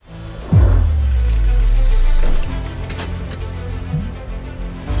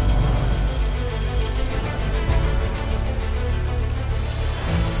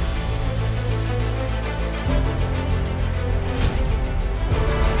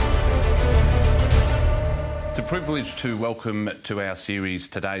It's a privilege to welcome to our series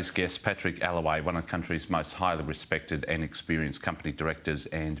today's guest, Patrick Allaway, one of the country's most highly respected and experienced company directors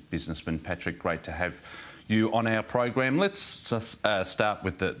and businessmen. Patrick, great to have you on our program. Let's just, start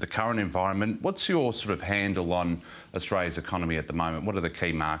with the current environment. What's your sort of handle on Australia's economy at the moment? What are the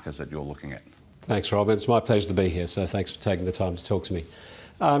key markers that you're looking at? Thanks, Rob. It's my pleasure to be here, so thanks for taking the time to talk to me.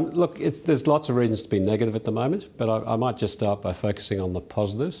 Look, there's lots of reasons to be negative at the moment, but I might just start by focusing on the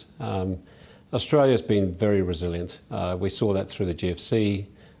positives. Australia's been very resilient. We saw that through the GFC.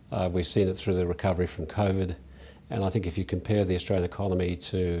 We've seen it through the recovery from COVID. And I think if you compare the Australian economy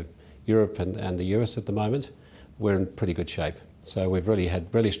to Europe and the US at the moment, we're in pretty good shape. So we've really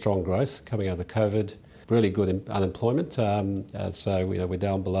had really strong growth coming out of COVID, really good unemployment. So we're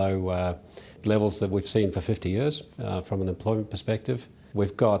down below levels that we've seen for 50 years from an employment perspective.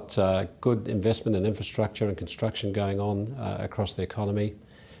 We've got good investment in infrastructure and construction going on across the economy.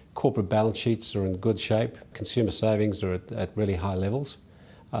 Corporate balance sheets are in good shape. Consumer savings are at really high levels.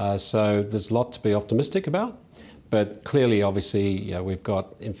 So there's a lot to be optimistic about. But clearly, obviously, we've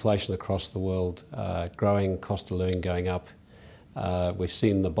got inflation across the world, growing, cost of living going up. We've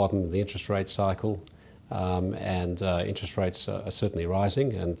seen the bottom of the interest rate cycle, and interest rates are certainly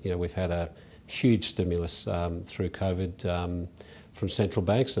rising. And we've had a huge stimulus through COVID from central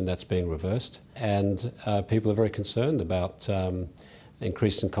banks, and that's being reversed. And people are very concerned about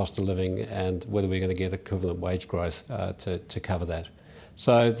increase in cost of living and whether we're going to get equivalent wage growth to cover that.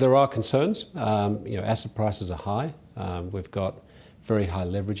 So there are concerns. Asset prices are high. We've got very high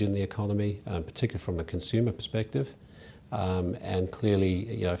leverage in the economy, particularly from a consumer perspective. And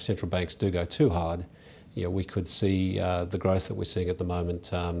clearly, if central banks do go too hard, we could see the growth that we're seeing at the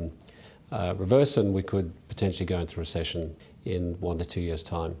moment reverse, and we could potentially go into recession in 1 to 2 years'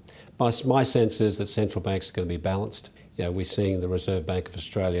 time. My sense is that central banks are going to be balanced. We're seeing the Reserve Bank of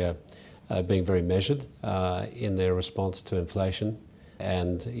Australia being very measured in their response to inflation.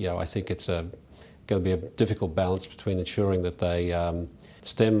 And I think it's going to be a difficult balance between ensuring that they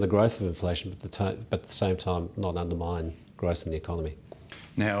stem the growth of inflation, but at the same time not undermine growth in the economy.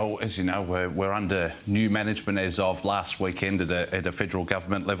 Now, as you know, we're under new management as of last weekend at a federal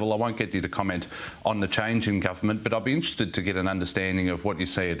government level. I won't get you to comment on the change in government, but I'll be interested to get an understanding of what you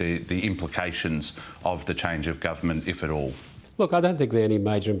see are the implications of the change of government, if at all. Look, I don't think there are any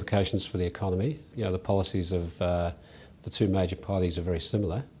major implications for the economy. The policies of the two major parties are very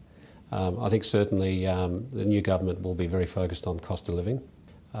similar. I think certainly the new government will be very focused on cost of living.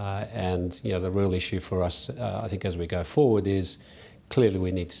 And the real issue for us, I think, as we go forward is clearly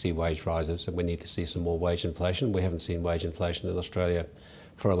we need to see wage rises and we need to see some more wage inflation. We haven't seen wage inflation in Australia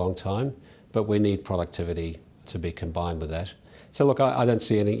for a long time, but we need productivity to be combined with that. So look, I don't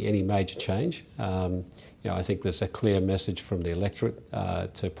see any major change. I think there's a clear message from the electorate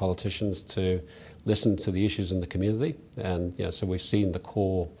to politicians to listen to the issues in the community. And so we've seen the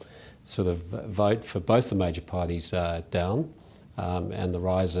core sort of vote for both the major parties down, and the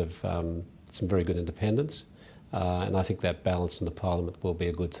rise of some very good independents. And I think that balance in the parliament will be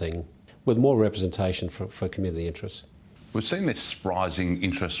a good thing, with more representation for community interests. We've seen this rising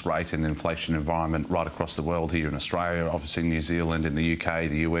interest rate and inflation environment right across the world, here in Australia, obviously New Zealand, in the UK,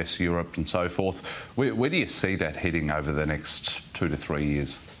 the US, Europe and so forth. Where do you see that heading over the next 2 to 3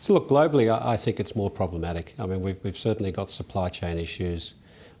 years? So look, globally, I think it's more problematic. I mean, we've certainly got supply chain issues.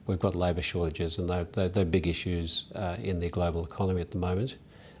 We've got labour shortages, and they're big issues in the global economy at the moment.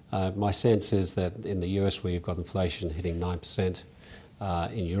 My sense is that in the US, where you've got inflation hitting 9%,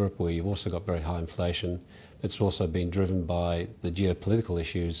 in Europe, where you've also got very high inflation, it's also been driven by the geopolitical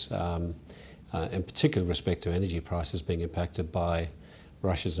issues, in particular respect to energy prices being impacted by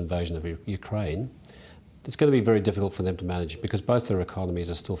Russia's invasion of Ukraine. It's going to be very difficult for them to manage because both their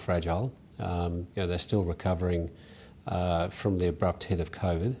economies are still fragile. They're still recovering from the abrupt hit of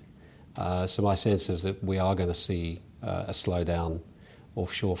COVID. So my sense is that we are going to see a slowdown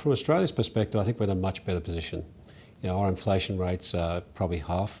offshore. From Australia's perspective, I think we're in a much better position. Our inflation rates are probably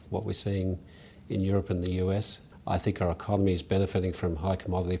half what we're seeing in Europe and the US. I think our economy is benefiting from high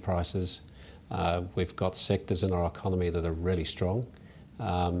commodity prices. We've got sectors in our economy that are really strong.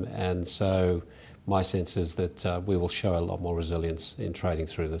 And so my sense is that we will show a lot more resilience in trading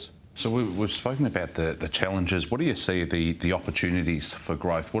through this. So we've spoken about the challenges. What do you see the opportunities for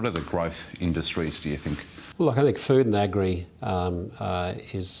growth? What are the growth industries, do you think? Well, look, I think food and agri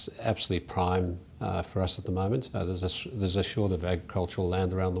is absolutely prime for us at the moment. There's a shortage of agricultural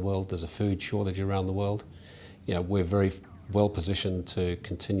land around the world. There's a food shortage around the world. We're very well positioned to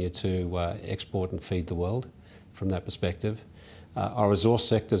continue to export and feed the world from that perspective. Our resource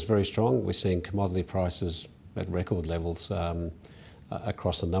sector is very strong. We're seeing commodity prices at record levels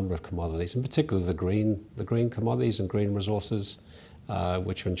across a number of commodities, in particular the green commodities and green resources,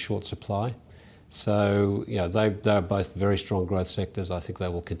 which are in short supply. So, they're both very strong growth sectors. I think they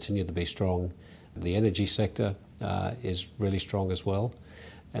will continue to be strong. The energy sector is really strong as well.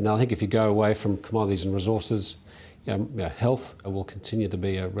 And I think if you go away from commodities and resources, health will continue to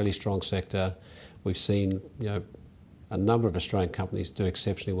be a really strong sector. We've seen, a number of Australian companies do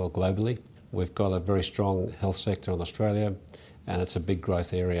exceptionally well globally. We've got a very strong health sector in Australia, and it's a big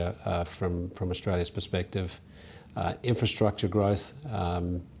growth area from Australia's perspective. Infrastructure growth,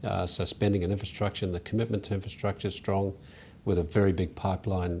 so spending on infrastructure and the commitment to infrastructure is strong, with a very big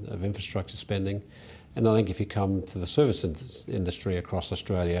pipeline of infrastructure spending. And I think if you come to the service industry across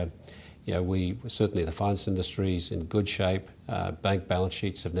Australia, we certainly, the finance industry is in good shape. Bank balance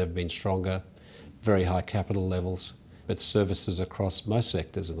sheets have never been stronger, very high capital levels, but services across most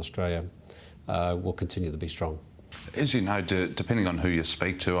sectors in Australia will continue to be strong. As you know, depending on who you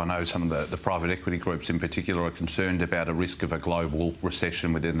speak to, I know some of the private equity groups in particular are concerned about a risk of a global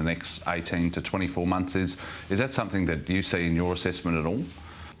recession within the next 18 to 24 months. Is that something that you see in your assessment at all?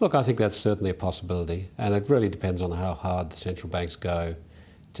 Look, I think that's certainly a possibility, and it really depends on how hard the central banks go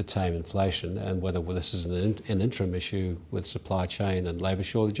to tame inflation and whether this is an interim issue with supply chain and labour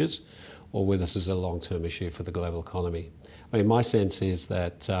shortages, or whether this is a long-term issue for the global economy. I mean, my sense is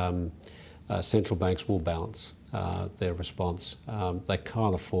that central banks will balance their response. They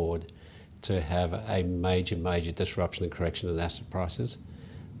can't afford to have a major disruption and correction in asset prices.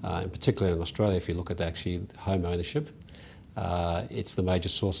 In particular in Australia, if you look at actually home ownership, it's the major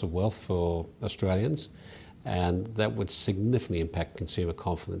source of wealth for Australians, and that would significantly impact consumer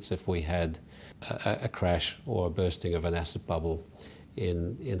confidence if we had a crash or a bursting of an asset bubble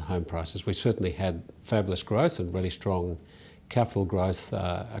in home prices. We certainly had fabulous growth and really strong capital growth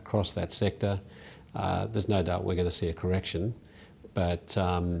across that sector. There's no doubt we're going to see a correction, but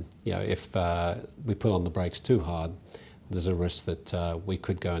if we put on the brakes too hard, there's a risk that we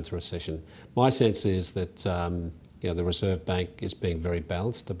could go into recession. My sense is that the Reserve Bank is being very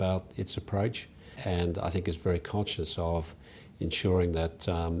balanced about its approach, and I think is very conscious of ensuring that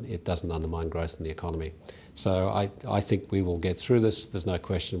it doesn't undermine growth in the economy. So I think we will get through this. There's no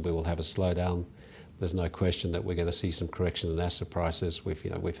question we will have a slowdown. There's no question that we're going to see some correction in asset prices.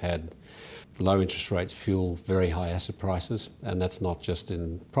 We've had low interest rates fuel very high asset prices, and that's not just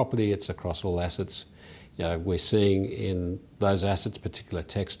in property, it's across all assets. We're seeing in those assets, particular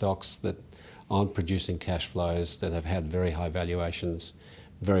tech stocks that aren't producing cash flows, that have had very high valuations,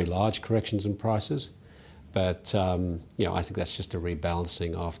 very large corrections in prices. But I think that's just a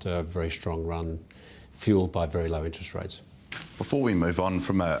rebalancing after a very strong run fueled by very low interest rates. Before we move on,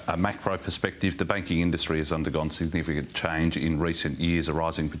 from a macro perspective, the banking industry has undergone significant change in recent years,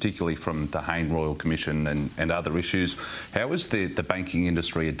 arising particularly from the Hayne Royal Commission and other issues. How has the banking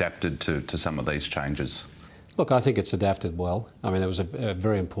industry adapted to some of these changes? Look, I think it's adapted well. I mean, it was a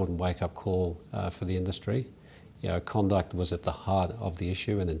very important wake-up call for the industry. Conduct was at the heart of the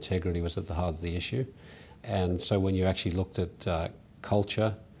issue, and integrity was at the heart of the issue. And so when you actually looked at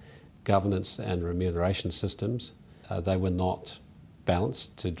culture, governance and remuneration systems, they were not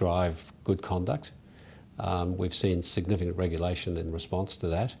balanced to drive good conduct. We've seen significant regulation in response to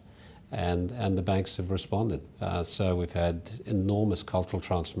that, and the banks have responded. So we've had enormous cultural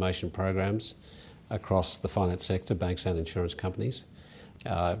transformation programs across the finance sector, banks and insurance companies,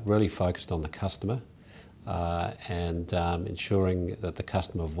 really focused on the customer and ensuring that the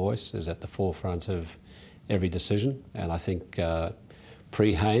customer voice is at the forefront of every decision. And I think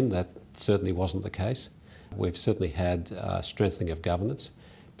pre-Hayne that certainly wasn't the case. We've certainly had strengthening of governance,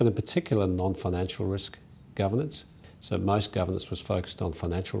 but in particular non-financial risk governance. So most governance was focused on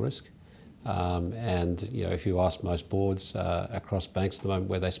financial risk. And if you ask most boards across banks at the moment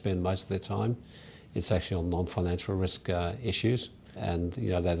where they spend most of their time, it's actually on non-financial risk issues. And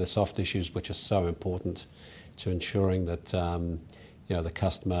they're the soft issues which are so important to ensuring that the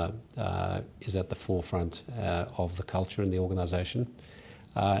customer is at the forefront of the culture in the organisation.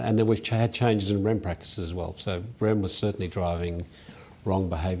 And then we've had changes in REM practices as well. So REM was certainly driving wrong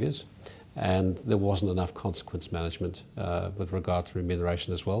behaviours, and there wasn't enough consequence management with regard to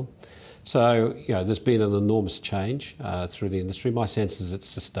remuneration as well. So there's been an enormous change through the industry. My sense is it's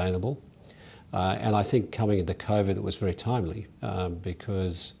sustainable. And I think coming into COVID, it was very timely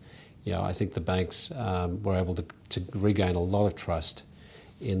because I think the banks were able to regain a lot of trust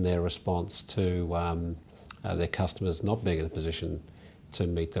in their response to their customers not being in a position to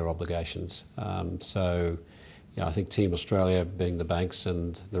meet their obligations. So I think Team Australia, being the banks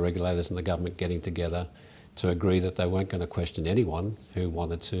and the regulators and the government getting together to agree that they weren't going to question anyone who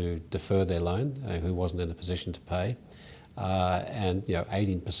wanted to defer their loan, who wasn't in a position to pay, and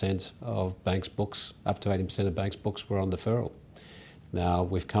 18% of banks' books, up to 18% of banks' books were on deferral. Now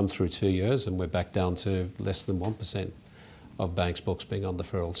we've come through 2 years and we're back down to less than 1% of banks' books being on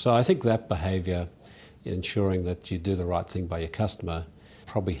deferral. So I think that behaviour, ensuring that you do the right thing by your customer,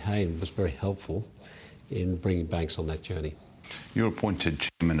 probably Hayne was very helpful in bringing banks on that journey. You were appointed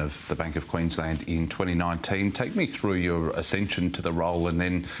Chairman of the Bank of Queensland in 2019. Take me through your ascension to the role, and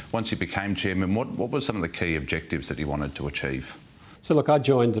then once you became Chairman, what were some of the key objectives that you wanted to achieve? So look, I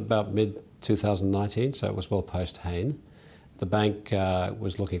joined about mid-2019, so it was well post-Hayne. The bank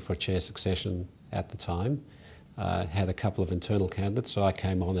was looking for a chair succession at the time, had a couple of internal candidates, so I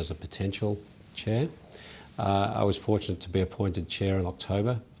came on as a potential chair. I was fortunate to be appointed chair in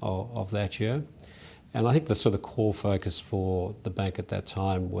October of that year. And I think the sort of core focus for the bank at that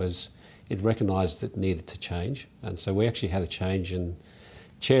time was it recognised it needed to change. And so we actually had a change in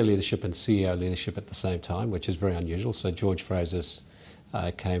chair leadership and CEO leadership at the same time, which is very unusual. So George Fraser's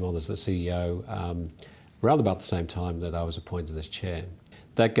came on as the CEO around about the same time that I was appointed as chair.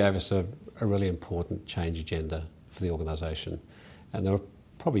 That gave us a really important change agenda for the organisation. And there were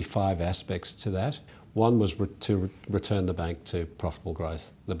probably 5 aspects to that. One was to return the bank to profitable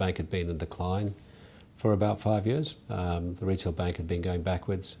growth. The bank had been in decline for about 5 years. The retail bank had been going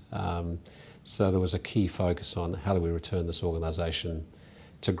backwards. So there was a key focus on how do we return this organisation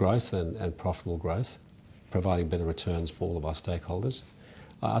to growth and profitable growth, providing better returns for all of our stakeholders.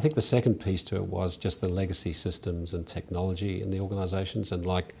 I think the second piece to it was just the legacy systems and technology in the organisations. And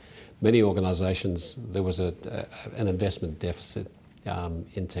like many organisations, there was an investment deficit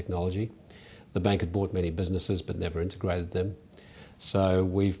in technology. The bank had bought many businesses but never integrated them. So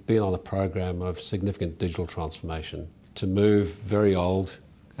we've been on a program of significant digital transformation to move very old,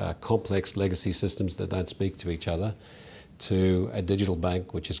 complex legacy systems that don't speak to each other to a digital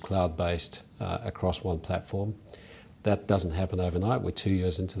bank which is cloud-based across one platform. That doesn't happen overnight. We're 2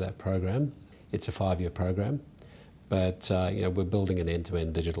 years into that program. It's a 5-year program, but we're building an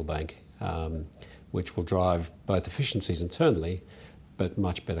end-to-end digital bank, which will drive both efficiencies internally, but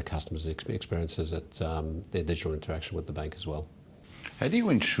much better customers' experiences at their digital interaction with the bank as well. How do you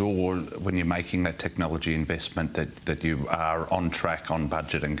ensure when you're making that technology investment that you are on track, on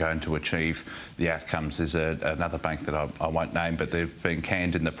budget and going to achieve the outcomes? There's another bank that I won't name, but they've been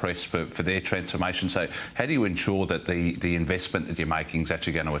canned in the press for their transformation. So how do you ensure that the investment that you're making is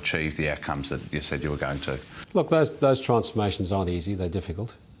actually going to achieve the outcomes that you said you were going to? Look, those transformations aren't easy, they're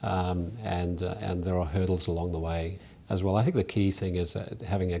difficult, and there are hurdles along the way as well. I think the key thing is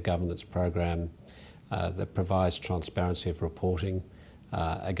having a governance program that provides transparency of reporting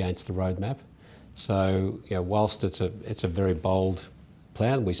against the roadmap. So, whilst it's a very bold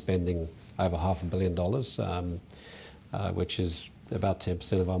plan, we're spending over $500 million, which is about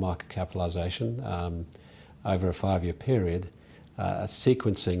 10% of our market capitalisation over a 5-year period,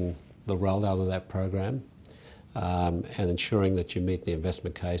 sequencing the rollout of that program and ensuring that you meet the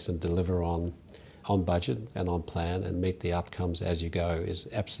investment case and deliver on budget and on plan and meet the outcomes as you go is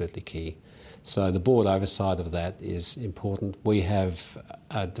absolutely key. So the board oversight of that is important. We have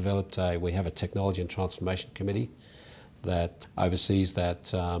developed we have a technology and transformation committee that oversees that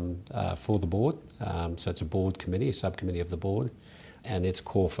for the board. So it's a board committee, a subcommittee of the board, and its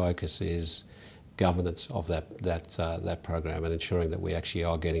core focus is governance of that program and ensuring that we actually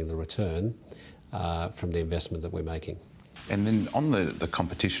are getting the return from the investment that we're making. And then on the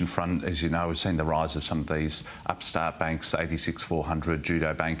competition front, as you know, we've seen the rise of some of these upstart banks, 86 400,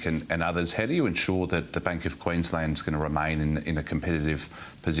 Judo Bank and others. How do you ensure that the Bank of Queensland is going to remain in a competitive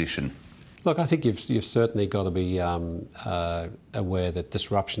position? Look, I think you've certainly got to be aware that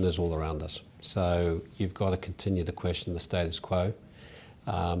disruption is all around us. So you've got to continue to question the status quo.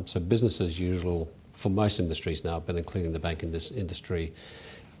 So business as usual for most industries now, but including the banking industry,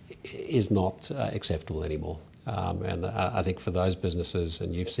 is not acceptable anymore. And I think for those businesses,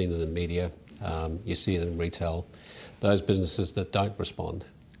 and you've seen it in media, you see it in retail, those businesses that don't respond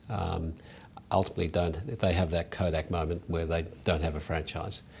ultimately they have that Kodak moment where they don't have a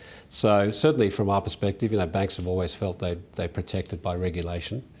franchise. So certainly from our perspective, banks have always felt they're protected by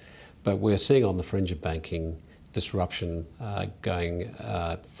regulation, but we're seeing on the fringe of banking disruption going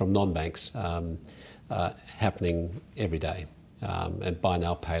from non-banks happening every day. And buy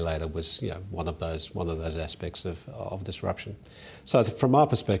now, pay later was one of those aspects of disruption. So from our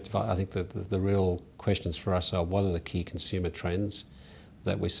perspective, I think that the real questions for us are what are the key consumer trends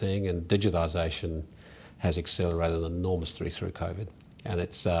that we're seeing, and digitisation has accelerated enormously through COVID, and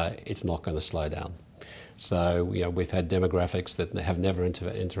it's not going to slow down. So we've had demographics that have never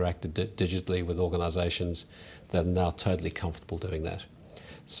interacted digitally with organisations that are now totally comfortable doing that.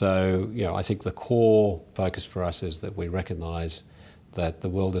 So, I think the core focus for us is that we recognise that the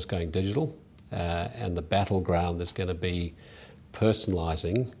world is going digital, and the battleground is going to be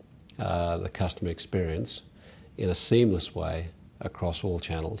personalising the customer experience in a seamless way across all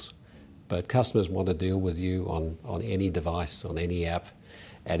channels. But customers want to deal with you on any device, on any app,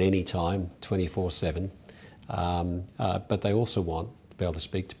 at any time, 24/7. But they also want to be able to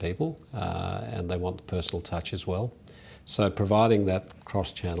speak to people, and they want the personal touch as well. So providing that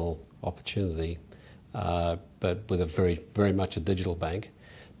cross-channel opportunity, but with a very, very much a digital bank,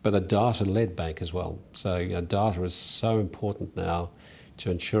 but a data-led bank as well. So data is so important now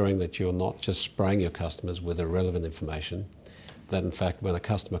to ensuring that you're not just spraying your customers with irrelevant information, that in fact when a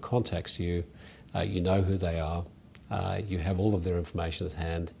customer contacts you, you know who they are, you have all of their information at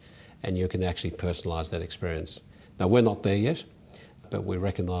hand, and you can actually personalise that experience. Now, we're not there yet, but we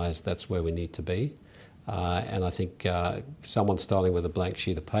recognise that's where we need to be. And I think someone starting with a blank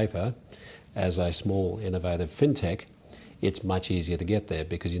sheet of paper as a small, innovative fintech, it's much easier to get there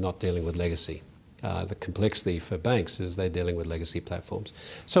because you're not dealing with legacy. The complexity for banks is they're dealing with legacy platforms.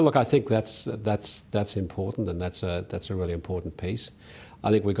 So look, I think that's important, and that's a really important piece.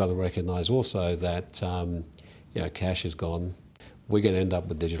 I think we've got to recognise also that cash is gone. We're going to end up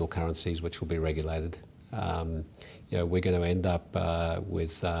with digital currencies which will be regulated. We're going to end up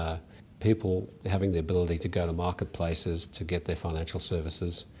with people having the ability to go to marketplaces to get their financial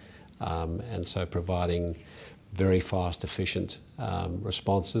services, and so providing very fast, efficient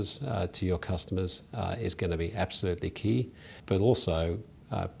responses to your customers is going to be absolutely key, but also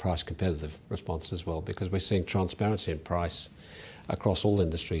price competitive response as well, because we're seeing transparency in price across all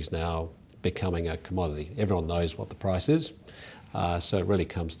industries now becoming a commodity. Everyone knows what the price is, so it really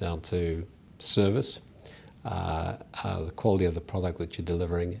comes down to service, the quality of the product that you're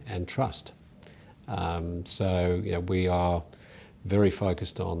delivering, and trust. We are very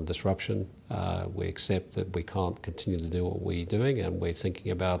focused on disruption. We accept that we can't continue to do what we're doing, and we're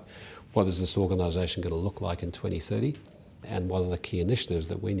thinking about what is this organisation going to look like in 2030, and what are the key initiatives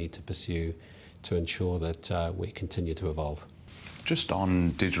that we need to pursue to ensure that we continue to evolve. Just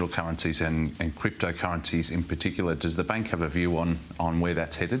on digital currencies and cryptocurrencies in particular, does the bank have a view on where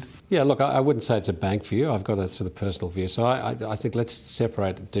that's headed? Yeah, look, I wouldn't say it's a bank view. I've got a sort of personal view. So I think let's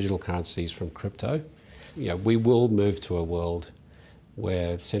separate digital currencies from crypto. We will move to a world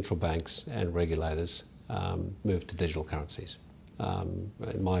where central banks and regulators move to digital currencies.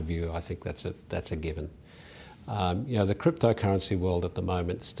 In my view, I think that's a given. The cryptocurrency world at the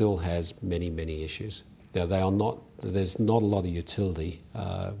moment still has many, many issues. There's not a lot of utility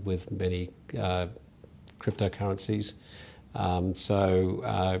with many cryptocurrencies.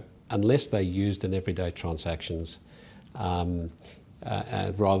 Unless they're used in everyday transactions, rather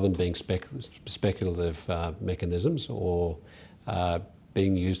than being speculative mechanisms or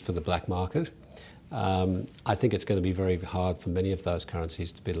being used for the black market, I think it's going to be very hard for many of those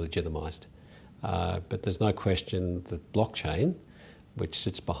currencies to be legitimised. But there's no question that blockchain, which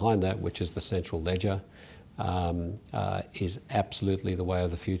sits behind that, which is the central ledger, is absolutely the way of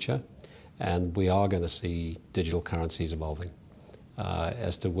the future, and we are going to see digital currencies evolving.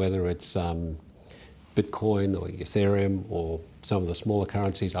 As to whether it's Bitcoin or Ethereum or some of the smaller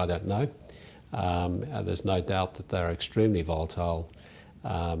currencies, I don't know. There's no doubt that they're extremely volatile.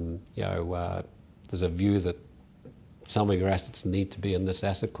 There's a view that some of your assets need to be in this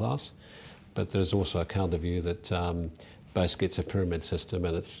asset class, but there's also a counter view that basically it's a pyramid system,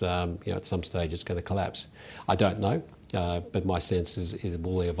 and it's at some stage it's going to collapse. I don't know, but my sense is it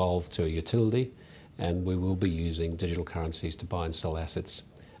will evolve to a utility, and we will be using digital currencies to buy and sell assets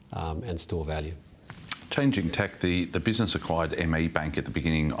and store value. Changing tack, the business acquired ME Bank at the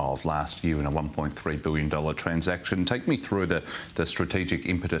beginning of last year in a $1.3 billion transaction. Take me through the strategic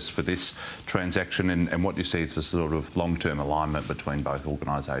impetus for this transaction and what you see as the sort of long-term alignment between both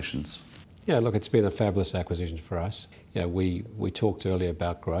organisations. Yeah, look, it's been a fabulous acquisition for us. We talked earlier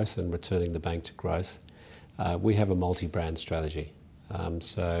about growth and returning the bank to growth. We have a multi-brand strategy.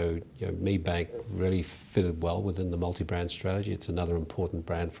 ME Bank really fitted well within the multi-brand strategy. It's another important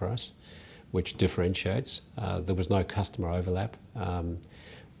brand for us, which differentiates. There was no customer overlap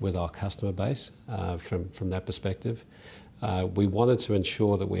with our customer base from that perspective. We wanted to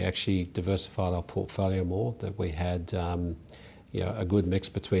ensure that we actually diversified our portfolio more, that we had a good mix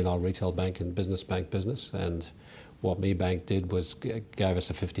between our retail bank and business bank business. And what ME Bank did was gave us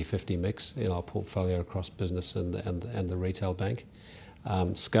a 50-50 mix in our portfolio across business and the retail bank.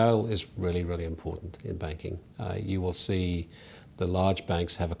 Scale is really, really important in banking. You will see the large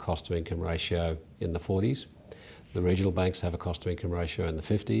banks have a cost-to-income ratio in the 40s. The regional banks have a cost-to-income ratio in the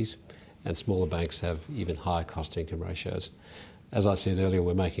 50s, and smaller banks have even higher cost-to-income ratios. As I said earlier,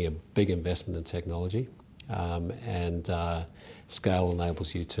 we're making a big investment in technology, and scale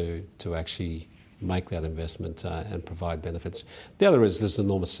enables you to actually make that investment and provide benefits. The other is there's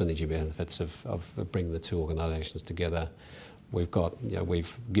enormous synergy benefits of bringing the two organisations together.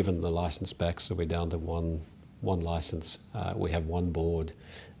 We've given the licence back, so we're down to one licence. We have one board.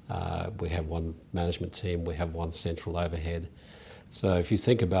 We have one management team. We have one central overhead. So if you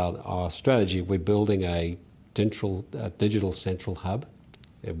think about our strategy, we're building a digital central hub,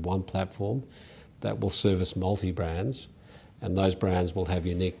 one platform that will service multi-brands, and those brands will have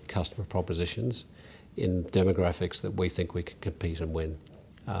unique customer propositions in demographics that we think we can compete and win.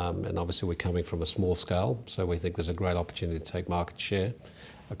 And obviously we're coming from a small scale, so we think there's a great opportunity to take market share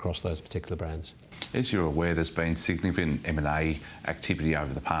across those particular brands. As you're aware, there's been significant M&A activity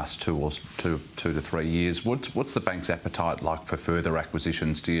over the past two to 3 years. What's the bank's appetite like for further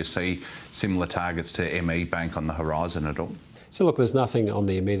acquisitions? Do you see similar targets to ME Bank on the horizon at all? So look, there's nothing on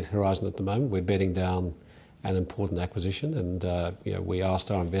the immediate horizon at the moment. We're bedding down an important acquisition, and we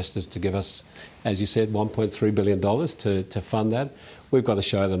asked our investors to give us, as you said, $1.3 billion to fund that. We've got to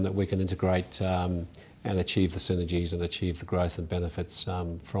show them that we can integrate and achieve the synergies and achieve the growth and benefits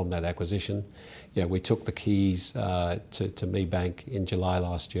from that acquisition. We took the keys to ME Bank in July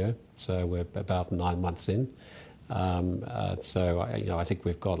last year, so we're about 9 months in. I think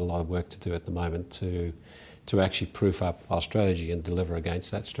we've got a lot of work to do at the moment to actually proof up our strategy and deliver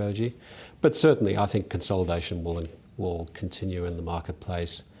against that strategy. But certainly I think consolidation will continue in the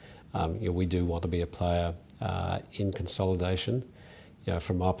marketplace. We do want to be a player in consolidation.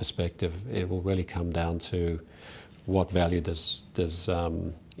 From our perspective, it will really come down to what value does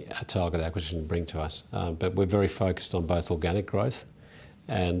a target acquisition bring to us. But we're very focused on both organic growth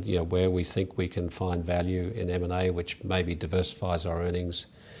and where we think we can find value in M&A, which maybe diversifies our earnings,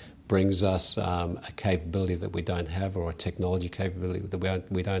 brings us a capability that we don't have or a technology capability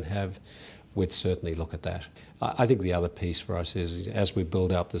that we don't have. We'd certainly look at that. I think the other piece for us is as we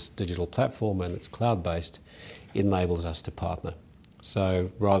build out this digital platform and it's cloud-based, it enables us to partner.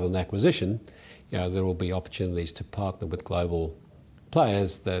 So rather than acquisition, there will be opportunities to partner with global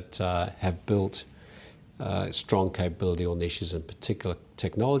players that have built strong capability or niches in particular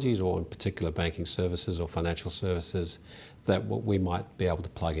technologies or in particular banking services or financial services that we might be able to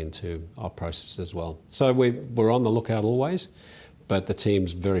plug into our process as well. So we're on the lookout always, but the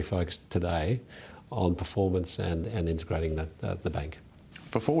team's very focused today on performance and integrating the bank.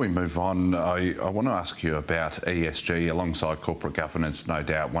 Before we move on, I want to ask you about ESG alongside corporate governance, no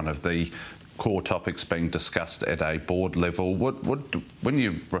doubt one of the core topics being discussed at a board level. When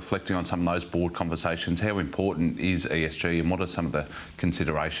you're reflecting on some of those board conversations, how important is ESG and what are some of the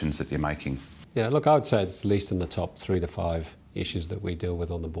considerations that you're making? Yeah, look, I would say it's at least in the top 3 to 5 issues that we deal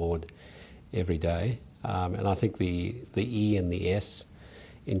with on the board every day. And I think the E and the S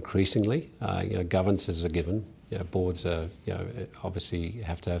increasingly, governance is a given. Boards are, obviously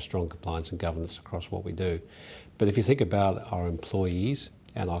have to have strong compliance and governance across what we do. But if you think about our employees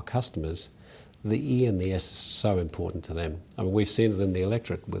and our customers, the E and the S is so important to them. I mean, we've seen it in the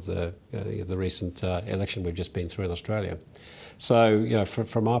electorate with the recent election we've just been through in Australia. So,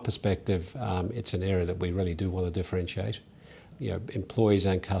 from our perspective, it's an area that we really do want to differentiate. Employees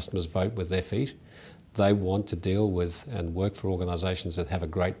and customers vote with their feet. They want to deal with and work for organisations that have a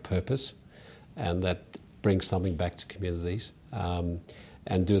great purpose and that bring something back to communities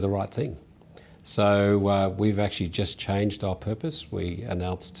and do the right thing. So we've actually just changed our purpose. We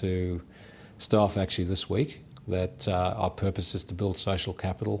announced to staff actually this week that our purpose is to build social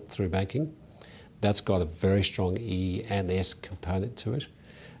capital through banking. That's got a very strong E and S component to it.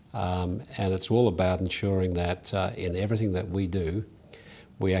 And it's all about ensuring that in everything that we do,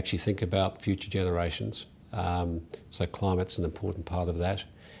 we actually think about future generations. So climate's an important part of that.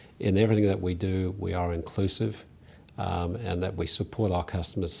 In everything that we do, we are inclusive and that we support our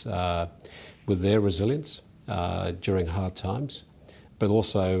customers with their resilience during hard times, but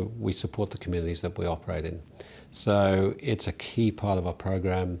also we support the communities that we operate in. So it's a key part of our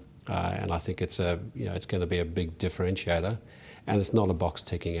program, and I think it's going to be a big differentiator, and it's not a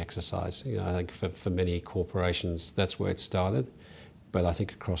box-ticking exercise. I think for many corporations, that's where it started, but I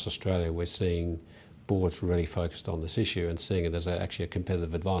think across Australia we're seeing boards really focused on this issue and seeing it as actually a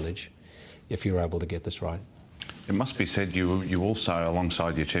competitive advantage if you're able to get this right. It must be said you also,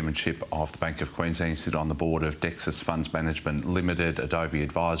 alongside your chairmanship of the Bank of Queensland, sit on the board of Dexus Funds Management Limited, Adobe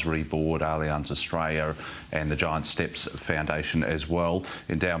Advisory Board, Allianz Australia and the Giant Steps Foundation as well,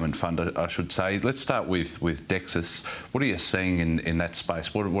 Endowment Fund I should say. Let's start with Dexus. What are you seeing in that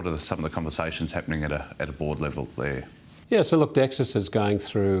space? What are some of the conversations happening at a board level there? Yeah, so look, Dexus is going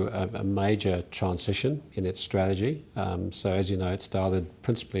through a major transition in its strategy. So as you know, it started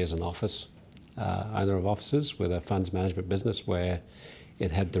principally as an office, owner of offices with a funds management business where it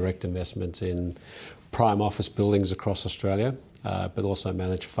had direct investment in prime office buildings across Australia, but also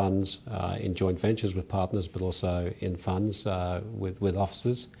managed funds in joint ventures with partners, but also in funds with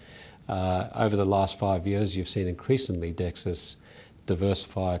offices. Over the last 5 years, you've seen increasingly Dexus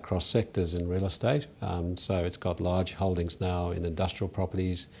diversify across sectors in real estate. So it's got large holdings now in industrial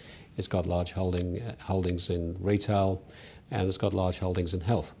properties, it's got large holdings in retail, and it's got large holdings in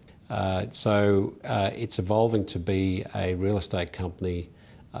health. So it's evolving to be a real estate company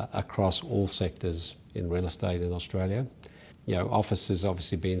across all sectors in real estate in Australia. You know, office has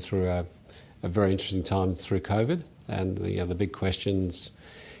obviously been through a very interesting time through COVID, and the big questions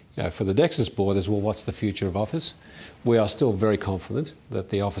for the Dexus board is, well, what's the future of office? We are still very confident that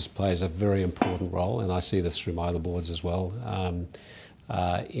the office plays a very important role, and I see this through my other boards as well,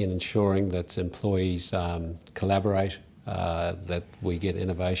 in ensuring that employees collaborate, that we get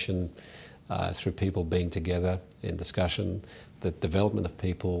innovation through people being together in discussion, that development of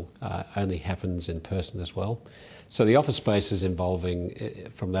people only happens in person as well. So the office space is evolving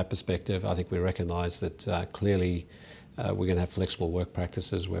from that perspective. I think we recognise that clearly we're going to have flexible work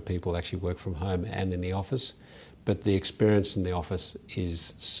practices where people actually work from home and in the office. But the experience in the office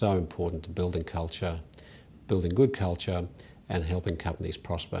is so important to building culture, building good culture, and helping companies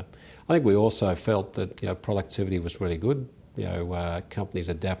prosper. I think we also felt that productivity was really good. Companies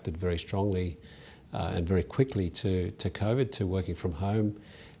adapted very strongly and very quickly to COVID, to working from home,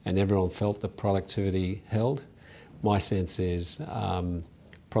 and everyone felt that productivity held. My sense is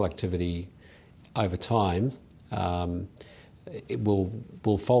productivity over time it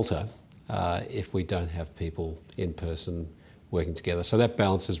will falter if we don't have people in person working together. So that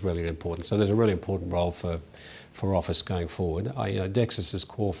balance is really important. So there's a really important role for office going forward. Dexus's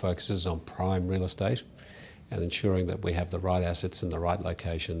core focuses on prime real estate and ensuring that we have the right assets in the right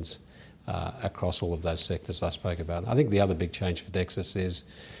locations across all of those sectors I spoke about. I think the other big change for Dexus is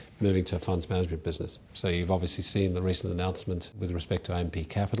moving to a funds management business. So you've obviously seen the recent announcement with respect to AMP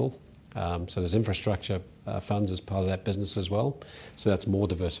Capital. So there's infrastructure funds as part of that business as well. So that's more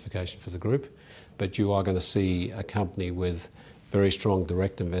diversification for the group. But you are going to see a company with very strong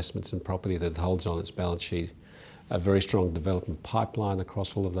direct investments in property that holds on its balance sheet, a very strong development pipeline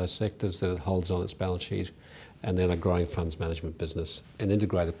across all of those sectors that it holds on its balance sheet, and then a growing funds management business, an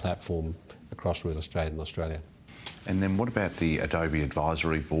integrated platform across real estate in Australia. And then what about the Adobe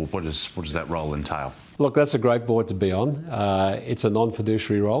Advisory Board? What does that role entail? Look, that's a great board to be on. It's a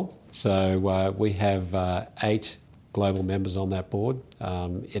non-fiduciary role. So we have 8 global members on that board.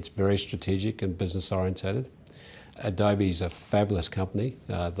 It's very strategic and business orientated. Adobe's a fabulous company.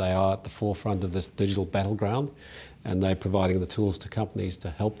 They are at the forefront of this digital battleground, and they're providing the tools to companies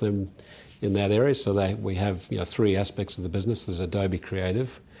to help them in that area. So we have 3 aspects of the business. There's Adobe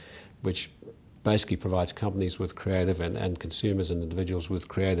Creative, which basically provides companies with creative and consumers and individuals with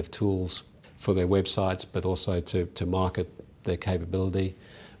creative tools for their websites, but also to market their capability.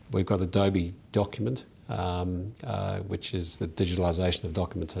 We've got Adobe Document, which is the digitalisation of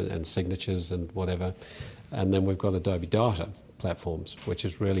documents and signatures and whatever. And then we've got Adobe Data Platforms, which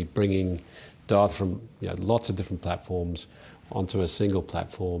is really bringing data from lots of different platforms onto a single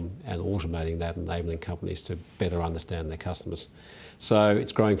platform and automating that, enabling companies to better understand their customers. So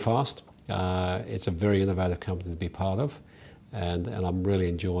it's growing fast. It's a very innovative company to be part of, and I'm really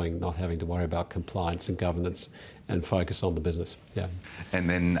enjoying not having to worry about compliance and governance and focus on the business. Yeah. And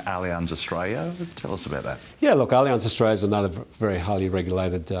then Allianz Australia, tell us about that. Yeah, look, Allianz Australia is another very highly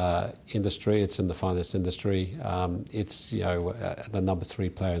regulated industry. It's in the finance industry. It's the number 3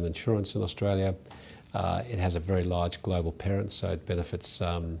 player in insurance in Australia. It has a very large global parent, so it benefits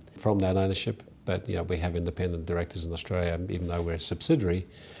from that ownership. But we have independent directors in Australia, even though we're a subsidiary,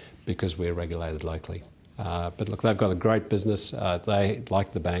 because we're regulated locally. But look, they've got a great business. They,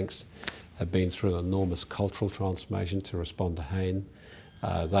 like the banks, have been through an enormous cultural transformation to respond to Hayne.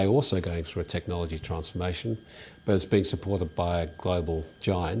 They're also going through a technology transformation, but it's being supported by a global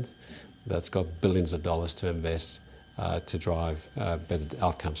giant that's got billions of dollars to invest to drive better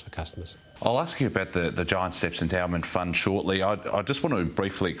outcomes for customers. I'll ask you about the Giant Steps Endowment Fund shortly. I just want to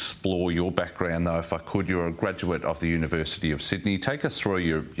briefly explore your background, though, if I could. You're a graduate of the University of Sydney. Take us through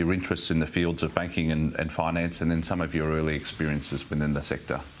your interests in the fields of banking and finance, and then some of your early experiences within the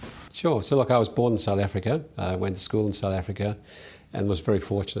sector. Sure. So, look, I was born in South Africa. I went to school in South Africa and was very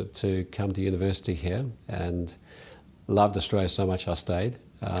fortunate to come to university here. And loved Australia so much I stayed.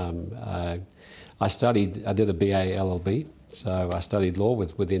 I did a BA LLB, so I studied law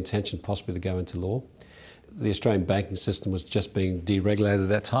with the intention possibly to go into law. The Australian banking system was just being deregulated at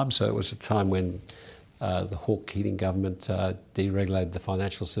that time, so it was a time when the Hawke-Keating government deregulated the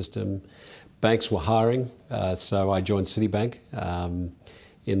financial system. Banks were hiring, so I joined Citibank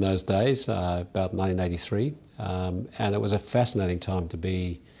in those days, about 1983, and it was a fascinating time to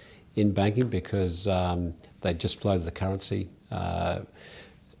be in banking because they'd just floated the currency.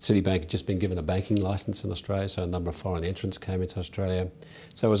 Citibank had just been given a banking licence in Australia, so a number of foreign entrants came into Australia.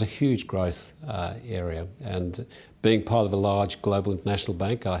 So it was a huge growth area. And being part of a large global international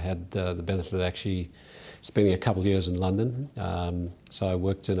bank, I had the benefit of actually spending a couple of years in London. So I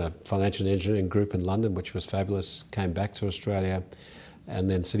worked in a financial engineering group in London, which was fabulous, came back to Australia, and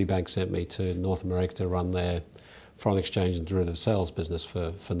then Citibank sent me to North America to run their foreign exchange and derivative sales business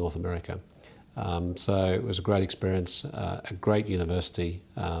for North America. So it was a great experience, a great university.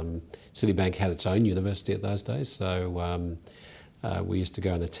 Citibank had its own university at those days, so we used to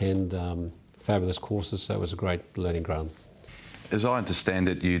go and attend fabulous courses, so it was a great learning ground. As I understand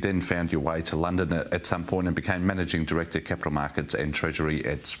it, you then found your way to London at some point and became Managing Director, Capital Markets and Treasury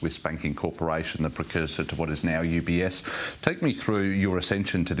at Swiss Banking Corporation, the precursor to what is now UBS. Take me through your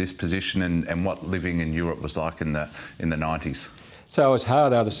ascension to this position and what living in Europe was like in the 90s. So I was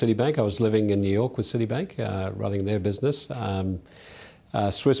hired out of Citibank. I was living in New York with Citibank, running their business.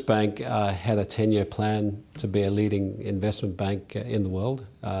 Swiss Bank had a 10-year plan to be a leading investment bank in the world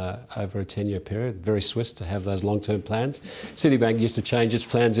over a 10-year period. Very Swiss to have those long-term plans. Citibank used to change its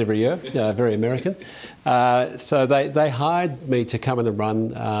plans every year, very American. So they hired me to come in and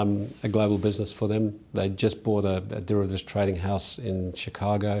run a global business for them. They just bought a derivatives trading house in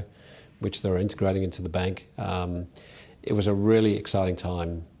Chicago, which they were integrating into the bank. It was a really exciting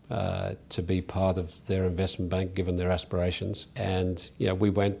time to be part of their investment bank, given their aspirations. And we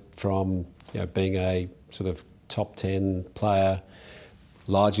went from being a sort of top 10 player,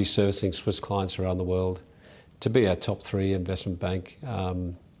 largely servicing Swiss clients around the world, to be a top 3 investment bank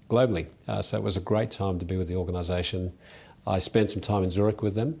globally. So it was a great time to be with the organisation. I spent some time in Zurich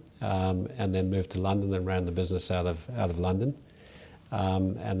with them, and then moved to London and ran the business out of London.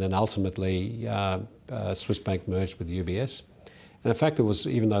 And then ultimately, Swiss Bank merged with UBS. And in fact, it was,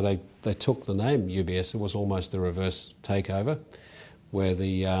 even though they took the name UBS, it was almost a reverse takeover, where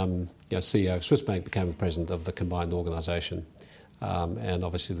the CEO of Swiss Bank became the president of the combined organisation. And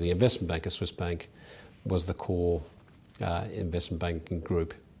obviously the investment bank of Swiss Bank was the core investment banking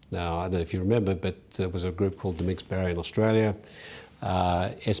group. Now, I don't know if you remember, but there was a group called Demix Barry in Australia.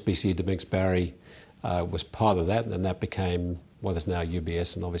 SBC Demix Barry was part of that, and that became what is now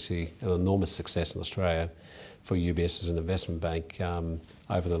UBS, and obviously an enormous success in Australia for UBS as an investment bank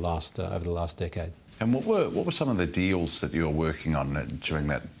over the last decade. And what were some of the deals that you were working on during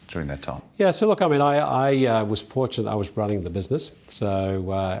that time? Yeah, so look, I mean, I was fortunate. I was running the business,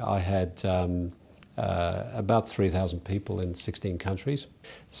 so I had about 3,000 people in 16 countries.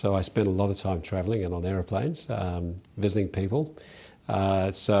 So I spent a lot of time travelling and on aeroplanes, visiting people.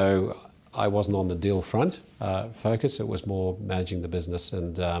 So I wasn't on the deal front focus. It was more managing the business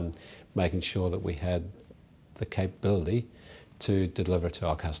and making sure that we had the capability to deliver to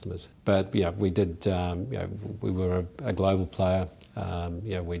our customers. But we did. We were a global player.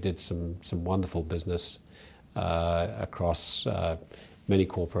 We did some wonderful business across many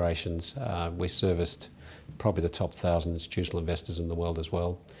corporations. We serviced probably the top 1,000 institutional investors in the world as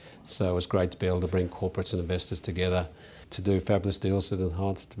well. So it was great to be able to bring corporates and investors together to do fabulous deals that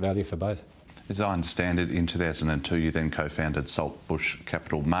enhanced value for both. As I understand it, in 2002 you then co-founded Saltbush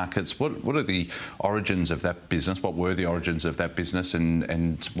Capital Markets. What are the origins of that business? What were the origins of that business,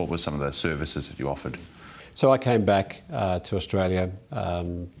 and what were some of the services that you offered? So I came back to Australia,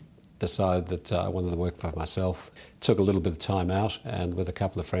 decided that I wanted to work for myself, took a little bit of time out, and with a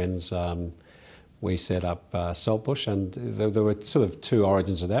couple of friends we set up Saltbush, and there were sort of two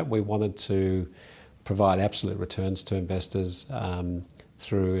origins of that. We wanted to provide absolute returns to investors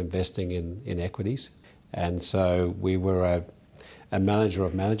through investing in equities. And so we were a manager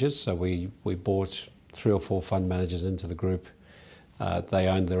of managers, so we bought 3 or 4 fund managers into the group. They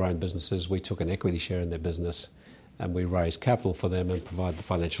owned their own businesses. We took an equity share in their business, and we raised capital for them and provided the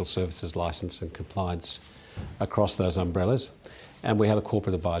financial services license and compliance across those umbrellas. And we had a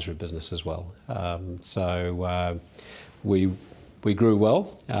corporate advisory business as well. So we grew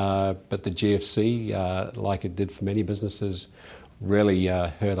well, but the GFC, like it did for many businesses, really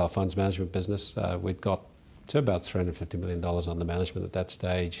hurt our funds management business. We'd got to about $350 million under management at that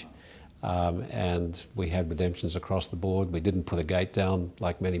stage. and we had redemptions across the board. We didn't put a gate down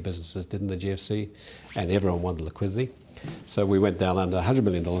like many businesses did in the GFC, and everyone wanted liquidity. So we went down under $100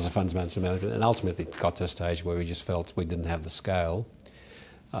 million of funds management, and ultimately got to a stage where we just felt we didn't have the scale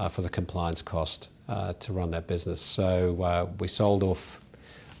for the compliance cost to run that business. So we sold off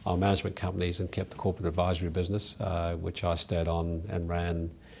our management companies and kept the corporate advisory business, which I stayed on and ran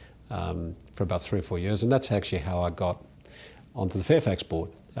for about 3 or 4 years. And that's actually how I got onto the Fairfax board,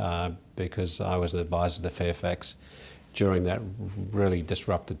 because I was an advisor to Fairfax during that really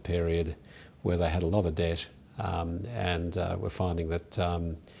disrupted period where they had a lot of debt, and we're finding that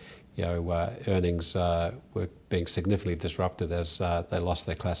earnings were being significantly disrupted as they lost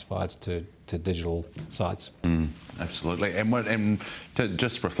their classifieds to digital sites. Absolutely. And to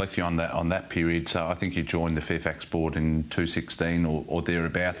just reflecting on that period, so I think you joined the Fairfax board in 2016 or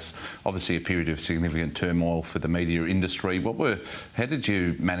thereabouts. Obviously, a period of significant turmoil for the media industry. How did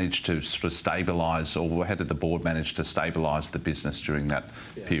you manage to sort of stabilise, or how did the board manage to stabilise the business during that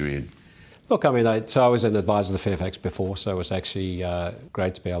period? Look, I mean, so I was an advisor to Fairfax before, so it was actually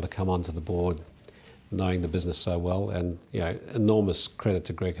great to be able to come onto the board knowing the business so well. And, enormous credit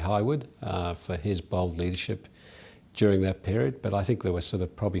to Greg Highwood for his bold leadership during that period. But I think there were sort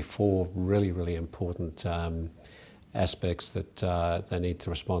of probably 4 really, really important aspects that they need to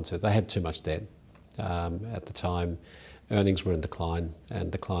respond to. They had too much debt at the time. Earnings were in decline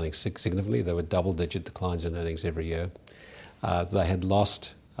and declining significantly. There were double-digit declines in earnings every year. They had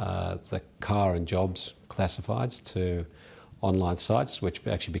lost the car and jobs classifieds to online sites, which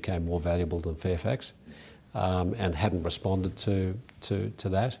actually became more valuable than Fairfax, and hadn't responded to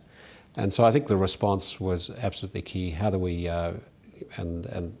that. And so I think the response was absolutely key. How do we,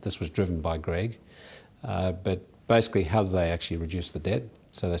 and this was driven by Greg, but basically how do they actually reduce the debt?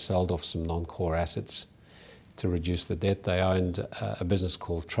 So they sold off some non-core assets to reduce the debt. They owned a business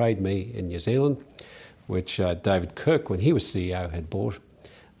called Trade Me in New Zealand, which David Kirk, when he was CEO, had bought.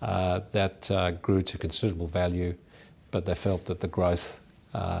 That grew to considerable value, but they felt that the growth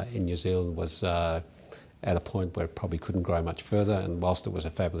in New Zealand was at a point where it probably couldn't grow much further, and whilst it was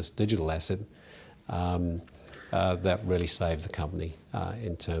a fabulous digital asset, that really saved the company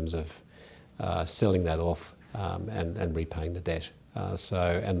in terms of selling that off and repaying the debt.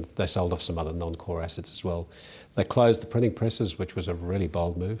 And they sold off some other non-core assets as well. They closed the printing presses, which was a really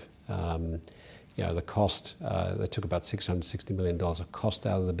bold move. The cost, they took about $660 million of cost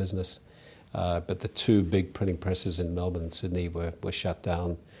out of the business, but the 2 big printing presses in Melbourne and Sydney were shut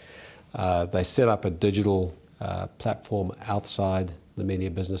down. They set up a digital platform outside the media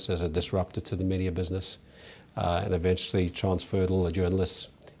business as a disruptor to the media business, and eventually transferred all the journalists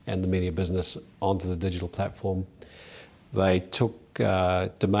and the media business onto the digital platform. They took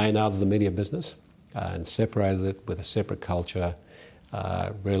Domain out of the media business and separated it with a separate culture.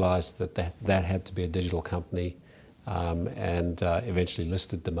 Realised that had to be a digital company, and eventually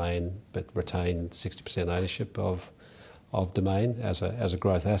listed Domain, but retained 60% ownership of Domain as a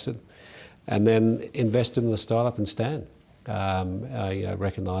growth asset, and then invested in the startup in Stan,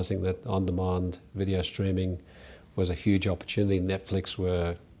 recognising that on-demand video streaming was a huge opportunity. Netflix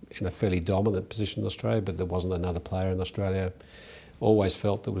were in a fairly dominant position in Australia, but there wasn't another player in Australia. Always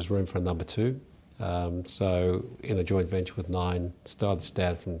felt there was room for a number 2. So in a joint venture with Nine, started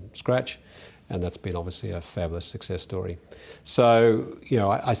Stan from scratch, and that's been obviously a fabulous success story. So,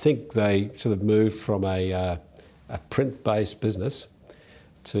 I think they sort of moved from a print-based business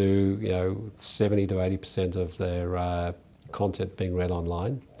to, 70 to 80% of their content being read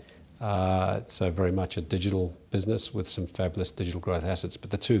online. So very much a digital business with some fabulous digital growth assets, but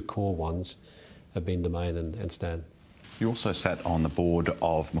the 2 core ones have been Domain and Stan. You also sat on the board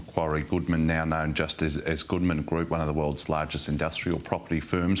of Macquarie Goodman, now known just as Goodman Group, one of the world's largest industrial property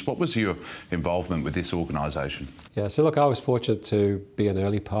firms. What was your involvement with this organisation? Yeah, so look, I was fortunate to be an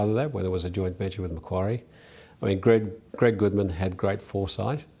early part of that when there was a joint venture with Macquarie. I mean, Greg Goodman had great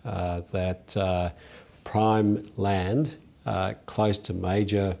foresight that prime land close to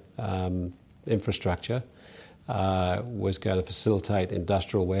major infrastructure was going to facilitate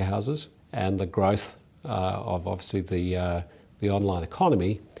industrial warehouses, and the growth of obviously the online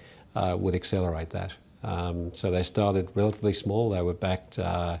economy would accelerate that. So they started relatively small. They were backed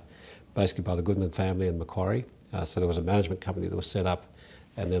basically by the Goodman family and Macquarie. So there was a management company that was set up,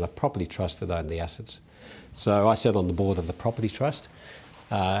 and then a property trust that owned the assets. So I sat on the board of the property trust,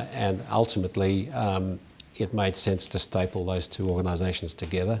 and ultimately it made sense to staple those 2 organisations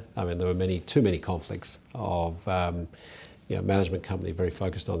together. I mean, there were too many conflicts of management company very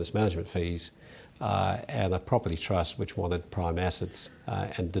focused on its management fees, and a property trust which wanted prime assets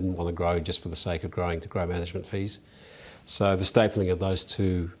and didn't want to grow just for the sake of growing to grow management fees. So the stapling of those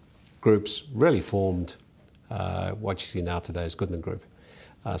 2 groups really formed what you see now today as Goodman Group.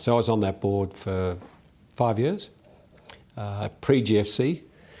 So I was on that board for 5 years. Pre-GFC,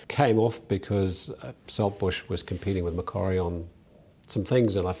 came off because Saltbush was competing with Macquarie on some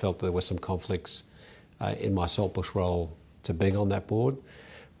things, and I felt there were some conflicts in my Saltbush role to being on that board.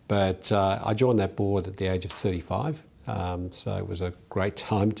 But I joined that board at the age of 35, so it was a great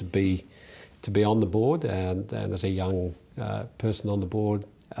time to be on the board, and as a young person on the board,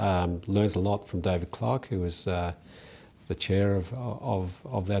 learned a lot from David Clark, who was the chair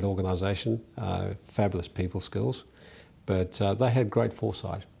of that organisation. Fabulous people skills, but they had great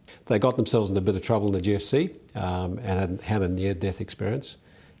foresight. They got themselves in a bit of trouble in the GFC and had a near-death experience,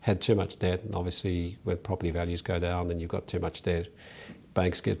 had too much debt, and obviously when property values go down and you've got too much debt,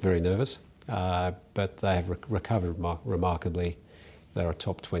 banks get very nervous, but they have recovered remarkably. They're a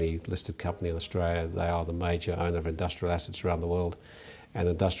top 20 listed company in Australia. They are the major owner of industrial assets around the world, and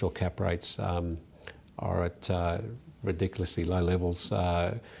industrial cap rates are at ridiculously low levels,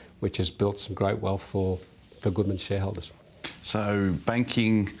 which has built some great wealth for Goodman shareholders. So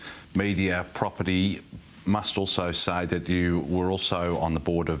banking, media, property, must also say that you were also on the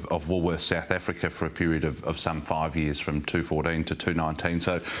board of Woolworths South Africa for a period of some 5 years, from 2014 to 2019.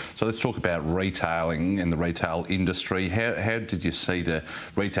 So let's talk about retailing and the retail industry. How did you see the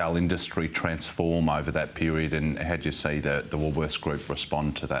retail industry transform over that period, and how did you see the Woolworths Group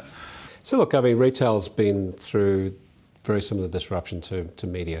respond to that? So look, I mean, retail's been through very similar disruption to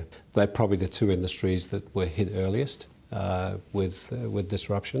media. They're probably the two industries that were hit earliest with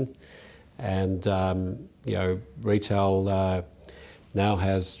disruption. And retail now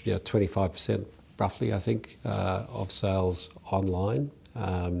has 25% roughly, I think, of sales online.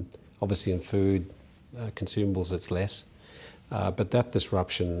 Obviously in food, consumables, it's less. But that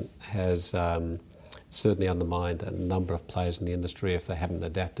disruption has certainly undermined a number of players in the industry if they haven't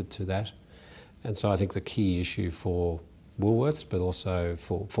adapted to that. And so I think the key issue for Woolworths, but also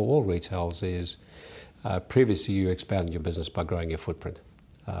for all retails, is previously you expanded your business by growing your footprint.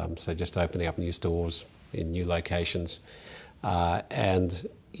 So just opening up new stores in new locations, and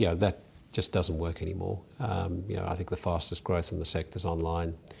that just doesn't work anymore. I think the fastest growth in the sector is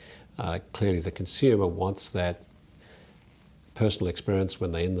online. Clearly, the consumer wants that personal experience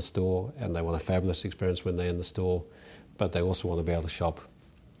when they're in the store, and they want a fabulous experience when they're in the store, but they also want to be able to shop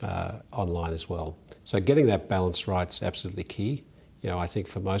online as well. So getting that balance right is absolutely key. I think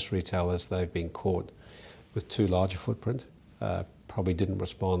for most retailers, they've been caught with too large a footprint. Probably didn't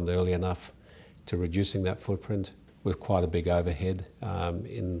respond early enough to reducing that footprint, with quite a big overhead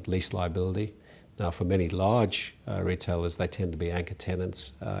in lease liability. Now, for many large retailers, they tend to be anchor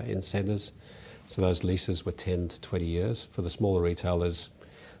tenants in centres, so those leases were 10 to 20 years. For the smaller retailers,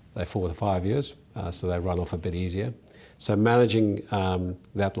 they're 4 to 5 years, so they run off a bit easier. So managing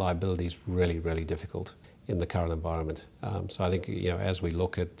that liability is really, really difficult in the current environment. So I think, as we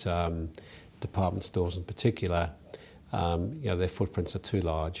look at department stores in particular, their footprints are too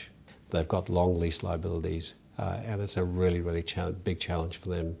large. They've got long lease liabilities, and it's a really, really big challenge for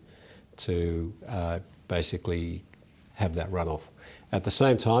them to basically have that runoff. At the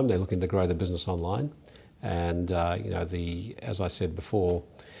same time, they're looking to grow the business online, and as I said before,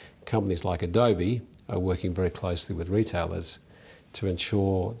 companies like Adobe are working very closely with retailers to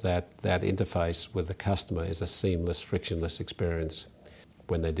ensure that that interface with the customer is a seamless, frictionless experience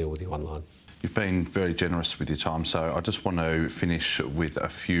when they deal with you online. You've been very generous with your time, so I just want to finish with a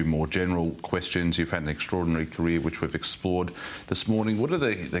few more general questions. You've had an extraordinary career, which we've explored this morning. What are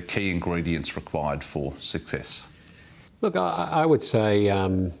the key ingredients required for success? Look, I would say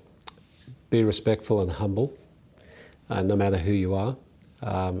be respectful and humble, no matter who you are,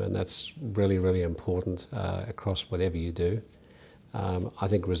 and that's really, really important across whatever you do. I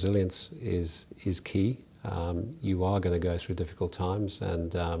think resilience is key. You are going to go through difficult times,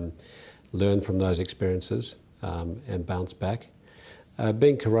 and learn from those experiences and bounce back.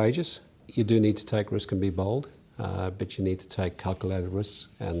 Being courageous, you do need to take risk and be bold, but you need to take calculated risks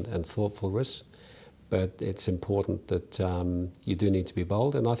and thoughtful risks. But it's important that you do need to be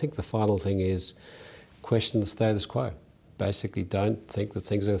bold. And I think the final thing is question the status quo. Basically, don't think that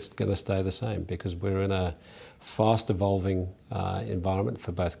things are going to stay the same, because we're in a fast evolving environment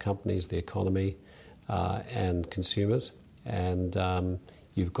for both companies, the economy, and consumers. And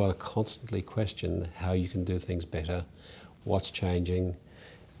you've got to constantly question how you can do things better, what's changing,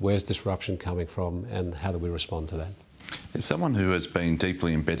 where's disruption coming from, and how do we respond to that. As someone who has been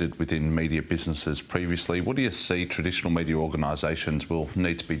deeply embedded within media businesses previously, what do you see traditional media organisations will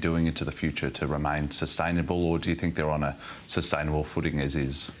need to be doing into the future to remain sustainable, or do you think they're on a sustainable footing as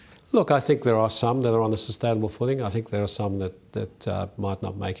is? Look, I think there are some that are on a sustainable footing. I think there are some that might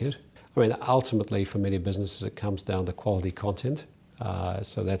not make it. I mean, ultimately for many businesses it comes down to quality content,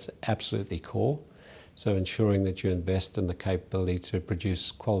 so that's absolutely core. So ensuring that you invest in the capability to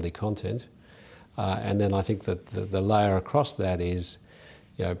produce quality content. And then I think that the layer across that is,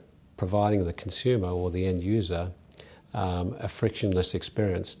 providing the consumer or the end user a frictionless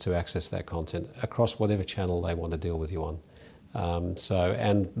experience to access that content across whatever channel they want to deal with you on.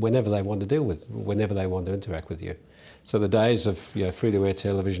 And whenever they want to interact with you. So the days of free-to-air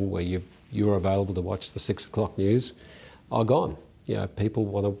television where you're available to watch the 6 o'clock news are gone. People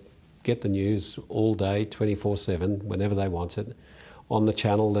want to get the news all day, 24/7, whenever they want it, on the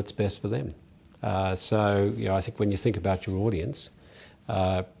channel that's best for them. I think when you think about your audience,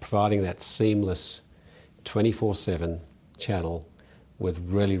 providing that seamless 24/7 channel with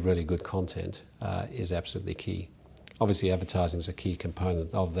really, really good content is absolutely key. Obviously, advertising is a key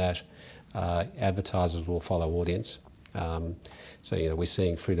component of that. Advertisers will follow audience. We're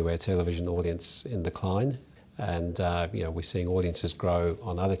seeing free-to-air television audience in decline, and we're seeing audiences grow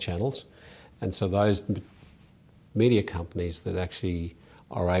on other channels. And so those media companies that actually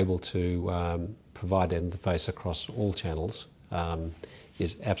are able to provide that interface across all channels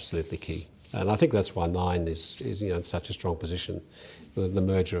is absolutely key. And I think that's why Nine is in such a strong position. The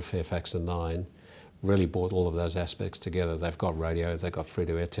merger of Fairfax and Nine really brought all of those aspects together. They've got radio, they've got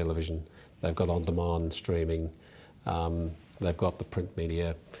free-to-air television, they've got on-demand streaming, they've got the print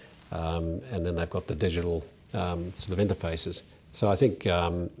media, and then they've got the digital sort of interfaces. So I think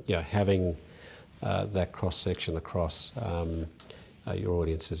having that cross-section across your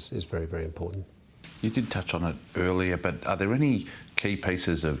audience is very, very important. You did touch on it earlier, but are there any key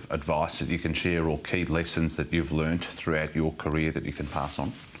pieces of advice that you can share or key lessons that you've learnt throughout your career that you can pass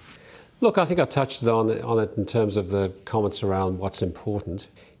on? Look, I think I touched on it in terms of the comments around what's important.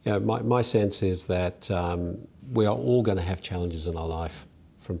 My sense is that we are all going to have challenges in our life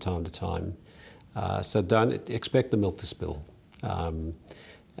from time to time. So don't expect the milk to spill,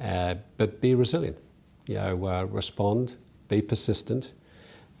 but be resilient. Respond, be persistent,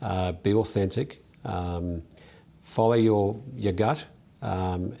 be authentic, follow your gut,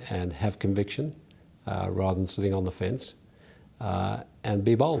 and have conviction rather than sitting on the fence, and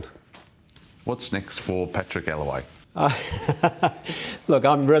be bold. What's next for Patrick Allaway? Look,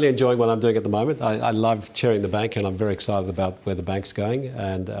 I'm really enjoying what I'm doing at the moment. I love chairing the bank, and I'm very excited about where the bank's going,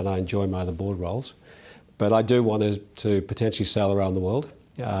 and I enjoy my other board roles. But I do want to potentially sail around the world,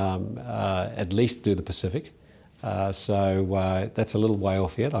 at least do the Pacific. So that's a little way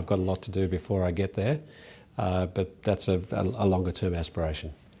off yet. I've got a lot to do before I get there, but that's a longer term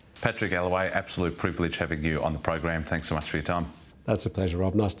aspiration. Patrick Allaway, absolute privilege having you on the program. Thanks so much for your time. That's a pleasure,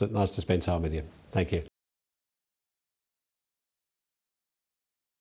 Rob. Nice to spend time with you. Thank you.